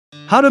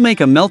How to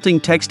make a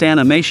melting text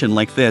animation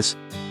like this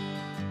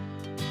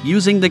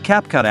using the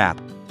CapCut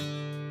app.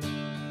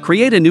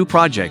 Create a new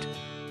project.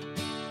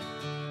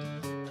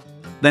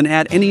 Then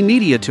add any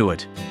media to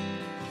it.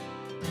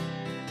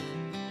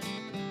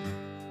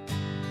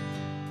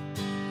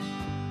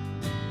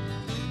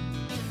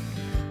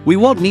 We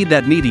won't need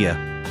that media,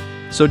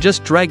 so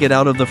just drag it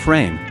out of the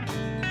frame.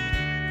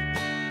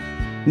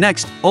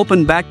 Next,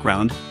 open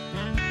Background.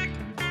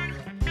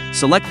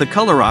 Select the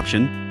color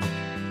option.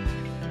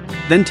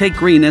 Then take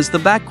green as the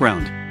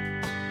background.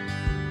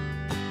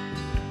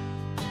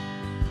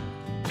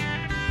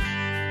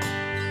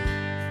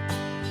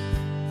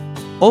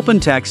 Open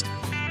Text.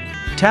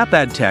 Tap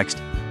Add Text.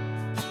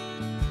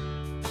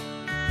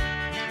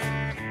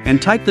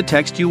 And type the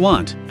text you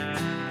want.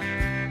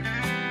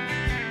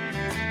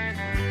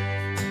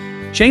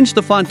 Change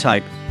the font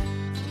type.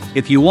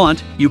 If you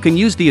want, you can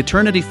use the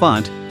Eternity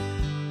font.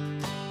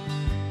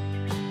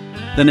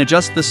 Then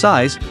adjust the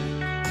size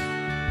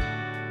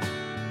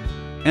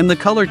and the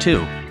color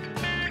too.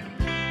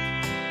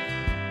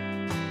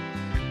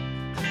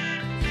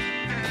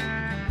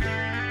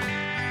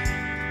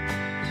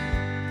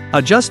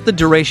 Adjust the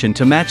duration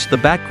to match the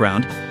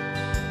background.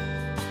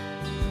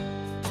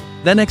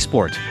 Then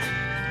export.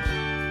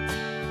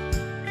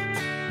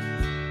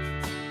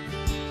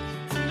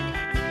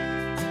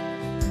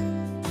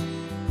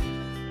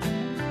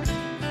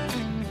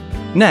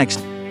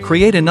 Next,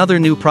 create another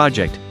new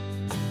project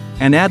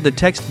and add the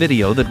text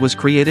video that was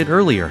created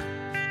earlier.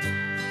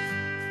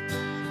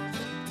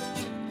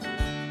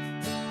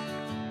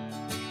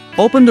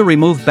 Open the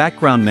Remove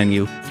Background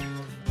menu.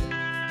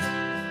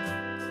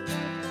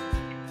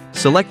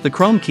 Select the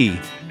Chroma Key.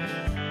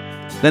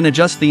 Then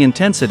adjust the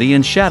intensity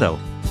and shadow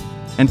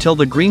until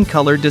the green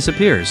color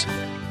disappears.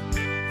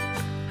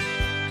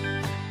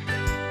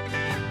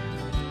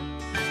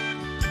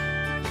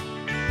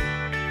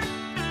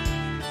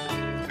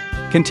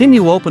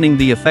 Continue opening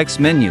the Effects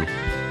menu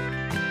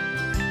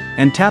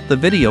and tap the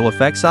Video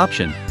Effects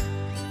option.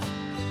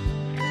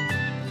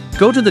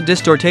 Go to the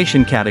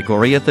Distortion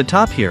category at the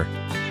top here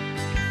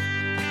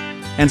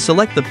and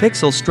select the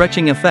Pixel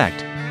Stretching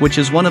effect, which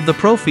is one of the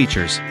Pro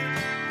features.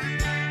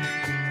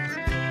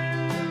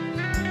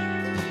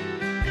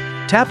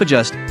 Tap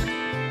Adjust,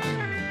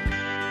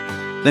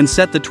 then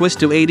set the twist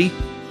to 80,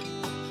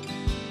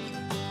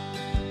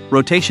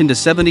 rotation to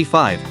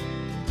 75,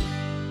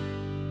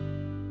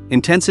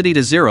 intensity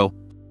to 0,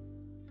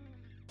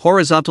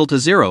 horizontal to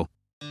 0,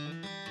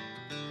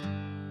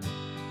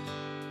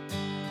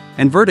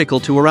 and vertical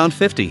to around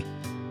 50.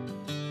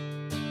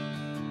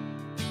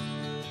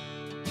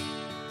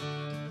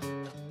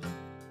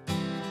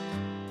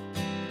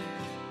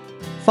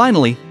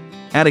 Finally,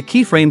 add a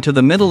keyframe to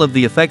the middle of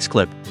the effects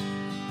clip.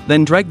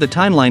 Then drag the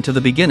timeline to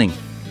the beginning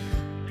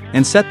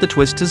and set the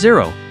twist to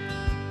 0.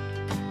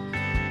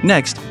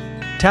 Next,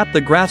 tap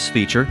the Graphs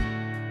feature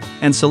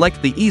and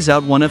select the Ease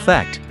Out One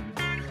effect.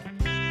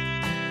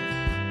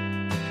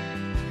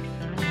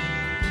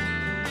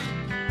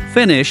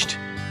 Finished.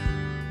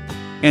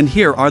 And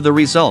here are the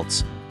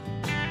results.